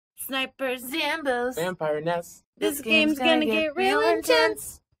snipers, Zambos, Vampire nests. This game's gonna get real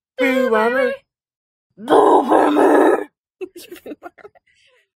intense. Boob armor. Boob armor.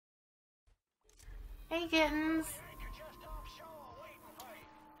 Hey kittens.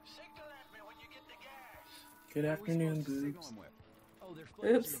 Good afternoon, boobs.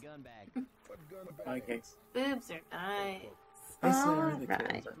 Oops. Okay. Boobs are nice. I say we're the Alright.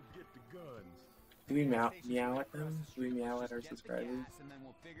 kittens. Do we meow at them? Do we meow at our subscribers?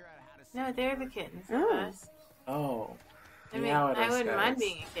 No, they're the kittens. Oh. Not us. Oh. I mean, Meow at I us, wouldn't mind guys.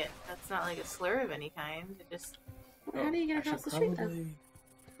 being a kitten. That's not like a slur of any kind. It just, How do you get I across should the street, though? probably-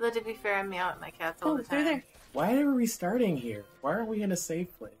 but to be fair, I meow at my cats all Oh, the through time. there. Why are we starting here? Why aren't we in a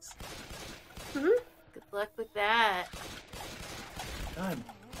safe place? Hmm? Good luck with that. God.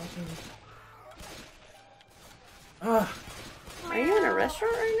 Fucking... Ah. Are you in a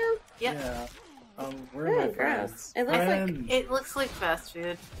restaurant right Yep. Yeah. Where now? are my Oh, friends? gross. It looks like... Friends. It looks like fast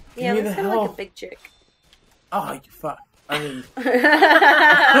food. Yeah, me it looks the kind of like a hell. big chick. Oh, you fuck. I mean,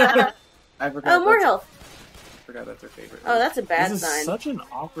 Oh, I forgot. more that's- health. Forgot that's her favorite. Oh, that's a bad this is sign. such an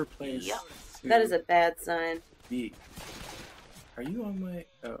awkward place. Yep. To That is a bad sign. be. Are you on my?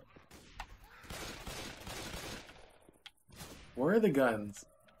 Oh. Where are the guns?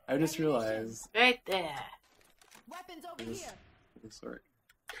 I just realized. Right there. This sort.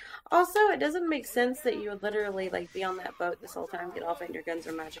 Also, it doesn't make sense that you would literally like be on that boat this whole time, get off, and your guns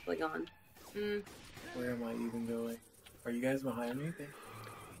are magically gone. Mm. Where am I even going? Are you guys behind me?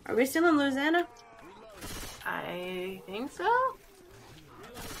 Are we still in Louisiana? I think so.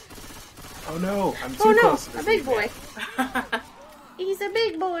 Oh no! I'm too Oh no, close to a this big meat boy. He's a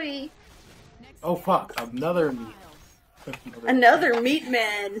big boy. man. Oh fuck! Another meat. Another meat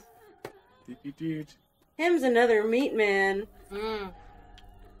man. Dude. Him's another meat man. Mm.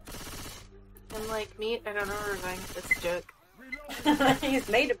 And like meat, I don't know where we're going with this joke. He's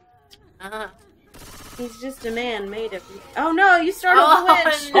made of. Uh-huh. He's just a man made of. Oh no, you started the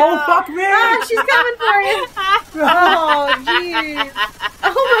witch. no. Oh fuck me! Ah, she's coming for you. Oh jeez.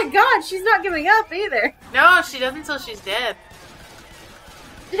 Oh my god, she's not giving up either. No, she doesn't until she's dead.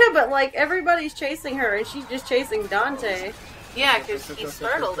 Yeah, but like everybody's chasing her and she's just chasing Dante. Yeah, because he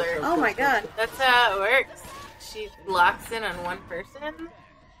startled her. Oh my god. That's how it works. She locks in on one person.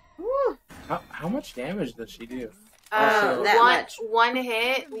 Woo. How much damage does she do? Uh, that one, much. one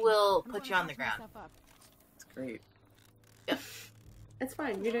hit will put you on the ground. It's great. It's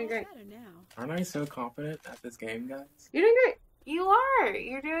fine. You're doing great. Aren't I so confident at this game, guys? You're doing great. You are.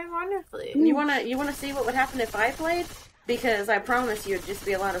 You're doing wonderfully. You wanna see what would happen if I played? Because I promise you, it'd just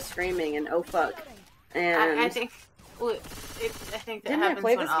be a lot of screaming and oh fuck. And I think. Well, I think that Didn't I happens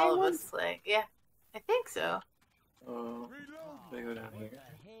play when this all game of once? us play. Yeah, I think so. Oh, they go down here.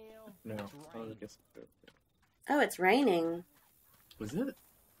 No. Oh, I guess. oh, it's raining. Was it?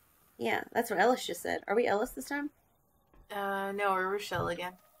 Yeah, that's what Ellis just said. Are we Ellis this time? No, we're Rochelle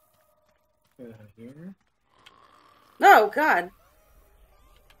again. Go down here. Oh god.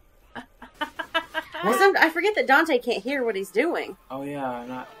 I forget that Dante can't hear what he's doing. Oh yeah, I'm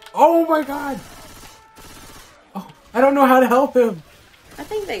not. Oh my god! Oh, I don't know how to help him. I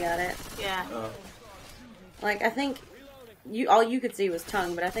think they got it. Yeah. Oh, Like I think all you could see was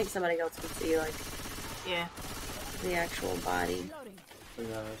tongue, but I think somebody else could see like Yeah. the actual body. my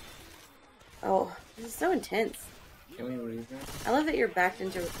god. Oh, this is so intense. Can we leave now? I love that you're backed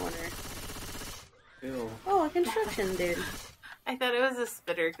into a corner. Ew. Oh, a construction dude. I thought it was a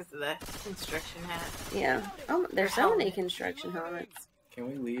spitter because of the construction hat. Yeah. Oh, there's so many construction helmets. Can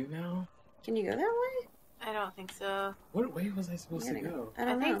we leave now? Can you go that way? I don't think so. What way was I supposed to go? I I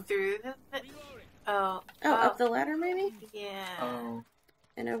don't know. think through the oh. Oh, up the ladder maybe? Yeah. Oh,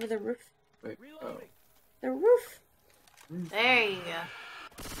 And over the roof. wait. Oh. The roof. There you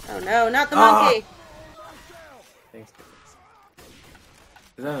go. Oh no, not the Ah! monkey. Thanks, goodness.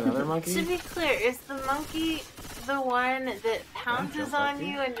 Is that another To monkey? be clear, is the monkey the one that pounces jump on monkey.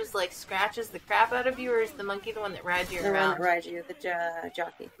 you and just like scratches the crap out of you, or is the monkey the one that rides you The one around? that rides you, the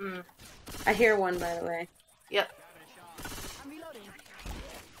jockey. Mm. I hear one, by the way. Yep.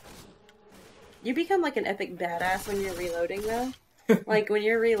 You become like an epic badass when you're reloading, though. Like when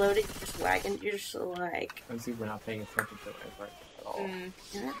you're reloading, you're just wagging. You're just like, I'm super not paying attention to my part at all.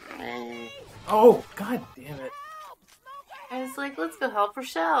 Mm. Oh, god damn it. I was like, let's go help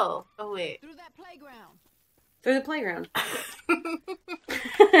Rochelle. Oh wait. through the playground.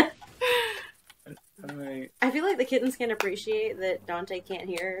 Alright. I feel like the kittens can appreciate that Dante can't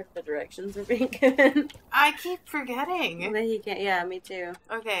hear if the directions are being given. I keep forgetting. That he can't. Yeah, me too.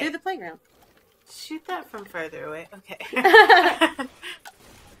 Okay. Through the playground. Shoot that from further away. Okay.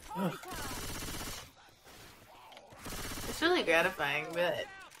 Ugh. It's really gratifying, but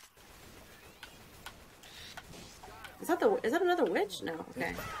Is that another witch? No.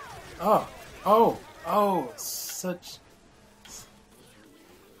 Okay. Oh, such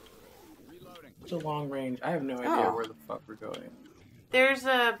a long range. I have no idea where the fuck we're going. There's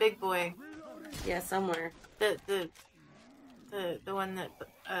a big boy. Yeah, somewhere. The one that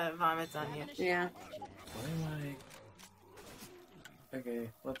vomits on you. Yeah. Why am I? Okay,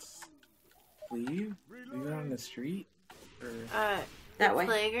 let's leave. Leave it on the street. Or... That way.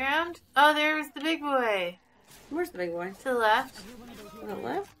 Playground. Oh, there's the big boy. Where's the big boy? To the left. To the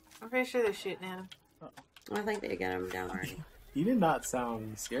left? I'm pretty sure they're shooting at him. I think they got him down already. You did not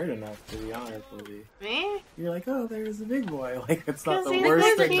sound scared enough to be honest with you. Me? You're like, oh, there's the big boy. Like, it's not the he's worst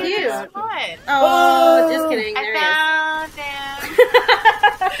so thing cute. that could happen. Oh, just kidding. There he is. I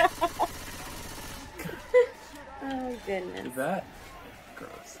found him. Oh, goodness. Is that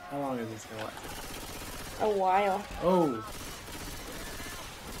gross? How long is this gonna last? A while. Oh.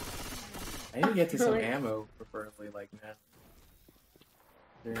 I need to get to some ammo, preferably like now.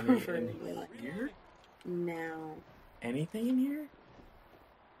 Is there anything in here? No. Anything in here?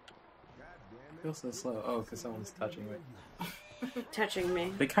 I feel so slow. Oh, because someone's touching me. Touching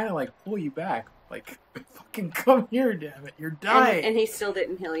me. They kind of like pull you back. Like, fucking come here, damn it. You're dying. And he still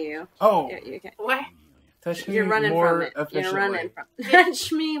didn't heal you. Oh. You can't. What? Touch me You're running more from it. efficiently. You're running from it.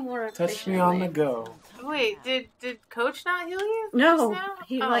 Touch me more efficiently. Touch me on the go. Wait, did Coach not heal you? No, just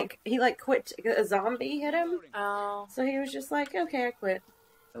he now? like quit. A zombie hit him, Oh. so he was just like, okay, I quit.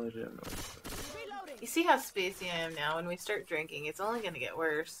 I legit have no idea. You see how spacey I am now? When we start drinking, it's only gonna get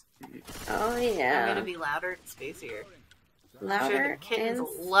worse. Oh I'm yeah, gonna be louder and spacier. louder sure the kittens and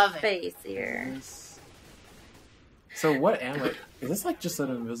love it. spacier. So what ammo? Is this like just an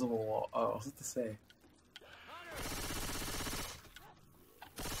invisible wall? Oh, I was about to say.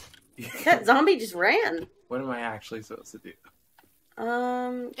 That zombie just ran. What am I actually supposed to do?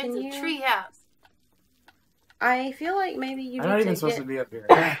 Can It's you? a tree house. I feel like maybe you. I'm need not even to supposed get... to be up here.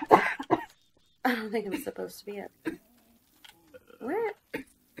 I don't think I'm supposed to be up. Where?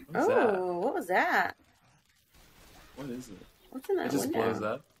 What's that? What was that? What is it? What's in that It just window? blows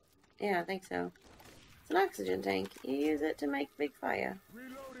up? Yeah, I think so. It's an oxygen tank. You use it to make big fire.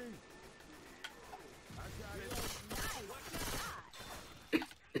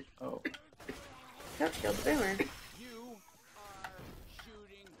 Oh. Coach killed the boomer.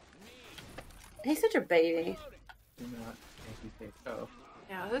 He's such a baby. Do not amputate. Oh.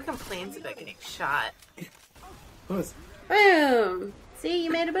 Yeah, who complains about getting shot? Who is? Boom! See,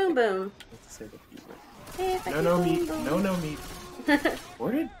 you made a boom boom. Let's say the people. Hey, if I No can meat. boom, No meat. boom.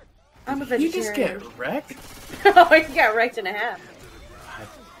 Where did I'm a you vegetarian. just get wrecked? Oh, he got wrecked in a half.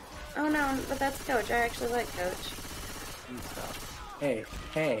 God, Oh no, but that's Coach. I actually like Coach. please stop. Hey,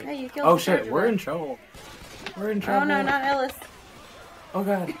 hey. Hey, you killed Oh the shit, charger we're boy. in trouble. We're in trouble. Oh no, not Ellis. Oh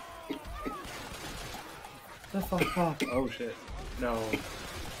god. The fuck off. Oh shit. No.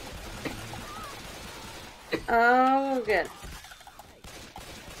 Oh, good.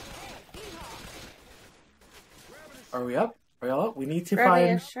 Are we up? Are we all up? We need to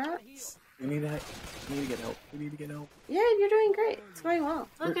Grabbing a find. shot. We need to get help. We need to get help. Yeah, you're doing great. It's going well.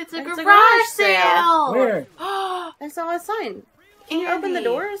 Look, it's a It's a garage garage sale! Where? I saw a sign. Can you open the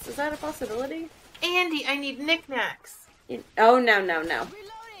doors? Is that a possibility? Andy, I need knickknacks. Oh, no.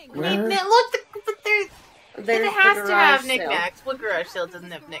 Where? Look, but There's it has the to garage have sale. knickknacks. What garage sale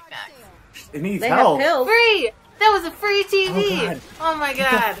doesn't have knickknacks? It needs They help. have pills. Free! That was a free TV! Oh, God. Oh my What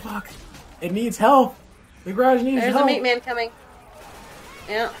god. the fuck? It needs help. The garage needs There's help. a meat man coming.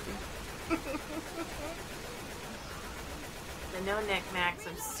 Yeah. The no knickknacks.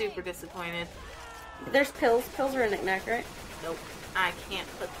 I'm super disappointed. There's pills. Pills are a knick-knack, right? Nope. I can't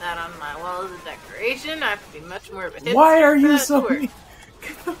put that on my wall as a decoration. I have to be much more of a hipster Why are for you that so to work. mean?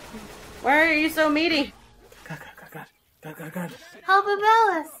 Why are you so meaty? God. Help him,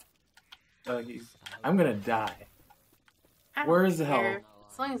 Ellis! I'm gonna die. I don't Where's the care. help?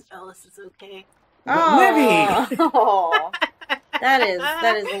 As long as Ellis is okay. Libby! Oh, that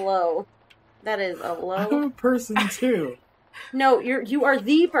is low. That is a I'm low. a person too. No, you are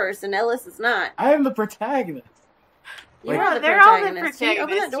the person. Ellis is not. I am the protagonist. You Like- are the They're all the protagonist. Can you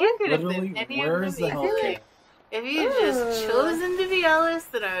open that protagonists. door? You could have Literally, been any where of is the the help? movie. If you had just Ooh. chosen to be Ellis,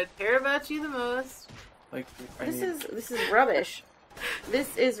 then I would care about you the most. Like, This is rubbish.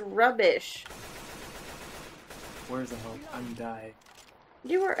 This is rubbish. Where's the help? I'm dying.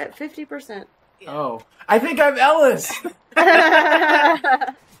 You were at 50%. Yeah. Oh, I think I'm Ellis.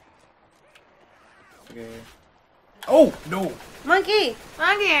 Okay. Oh no! Monkey.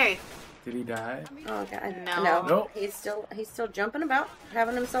 Okay. Did he die? Oh god. No. Nope. He's still jumping about,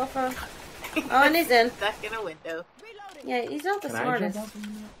 having himself a. Oh, and he's in. Stuck in a window. Yeah, he's not the Can I smartest. jump off the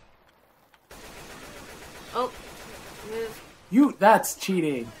window? Oh, Move. That's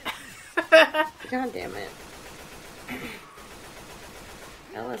cheating. God damn it.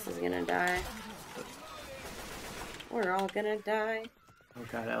 Ellis is gonna die. We're all gonna die. Oh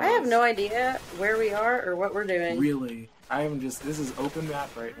god, Ellis. I have no idea where we are or what we're doing. Really? I am just... This is open map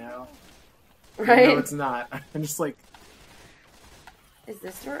right now. Right? No, it's not. I'm just like... Is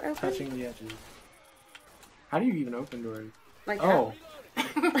this door open? touching the edges. How do you even open doors? Like oh.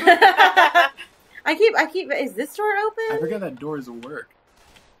 I keep. Is this door open? I forget that doors work.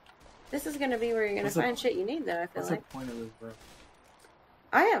 This is gonna be where you're gonna find shit you need. Though I feel What's like. the point of this room?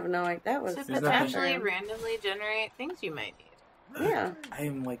 I have no idea. That was To There's potentially nothing. randomly generate things you might need. Yeah. I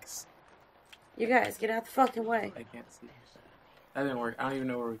am like... You guys get out the fucking way. I can't see. That didn't work. I don't even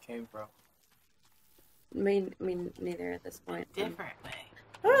know where we came from. Me neither at this point. Different way.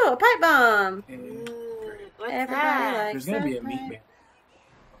 Oh, a pipe bomb! Ooh, what's Everybody that? likes There's gonna be a that meat pipe. man.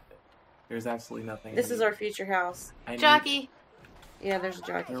 There's absolutely nothing. This is our future house. Jockey. Yeah, there's a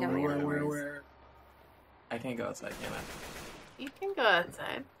jockey coming. Where? I can't go outside, can I? You can go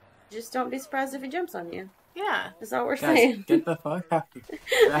outside. Just don't be surprised if he jumps on you. Yeah. That's all we're Guys, saying. get the fuck out.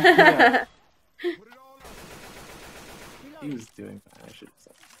 Yeah. He was doing fine. I should have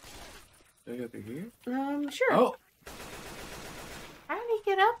said. Do I go through here? Sure. Oh! How did he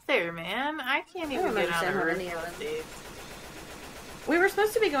get up there, man? I can't even don't get on understand a how roof any of these them- days. We were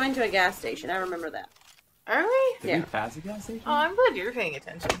supposed to be going to a gas station. I remember that. Are we? Did Yeah. we pass a gas station? Oh, I'm glad you're paying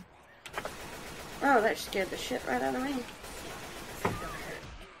attention. Oh, that scared the shit right out of me.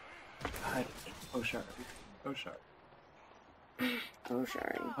 God. Oh, shark. Oh, shark. Oh,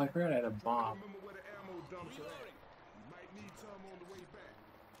 sorry. Oh, I forgot I had a bomb.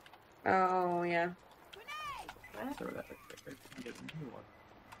 Oh, yeah. What? Throw that right there. Get a new one.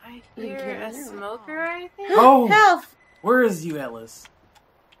 I You hear get a a new one. smoker, I think. Oh! Health! Where is you, Ellis?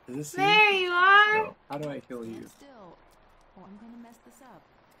 Is this you? There you are. No. How do I kill you? Still. Oh, I'm gonna mess this up.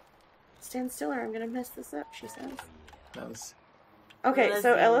 Stand still or I'm gonna mess this up, she says. That was... Okay, Unless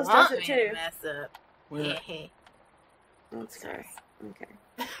so you Ellis want does it me too. to mess up. Where? That's Sorry. Okay.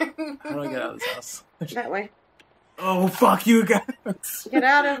 How do I get out of this house? That way. Oh, fuck you guys! Get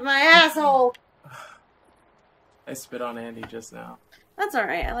out of my asshole! I spit on Andy just now. That's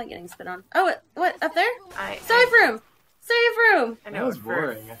alright, I like getting spit on. Oh, what? Up there? I Safe room! Safe room! I That know was for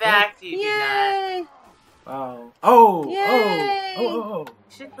boring. a I feel fact you do not. Yay! Wow. Oh! Yay! Oh!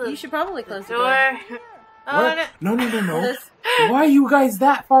 You should probably close the door. door. Oh, What? no. No. This- Why are you guys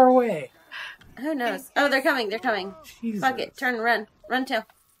that far away? Who knows? Oh, they're coming, they're coming. Jesus. Fuck it, turn, run. Run tail.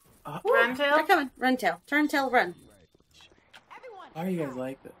 Woo, Run tail? They're coming. Run tail. Turn tail, run. Why are you guys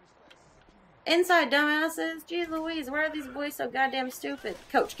like this? Inside, dumbasses. Jeez Louise, why are these boys so goddamn stupid?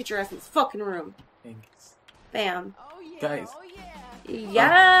 Coach, get your ass in this fucking room. Thanks. Bam. Oh yeah. Guys. Oh yeah.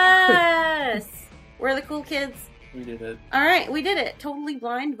 Yes! We're the cool kids. We did it. Alright, we did it. Totally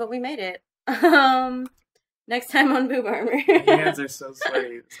blind, but we made it. Next time on Boob Armor. My hands are so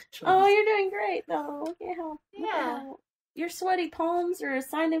sweaty. Oh, you're doing great, though. Look at how. Look at Yeah. how- Your sweaty palms are a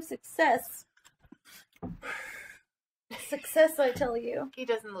sign of success. Success, I tell you. He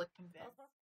doesn't look convinced.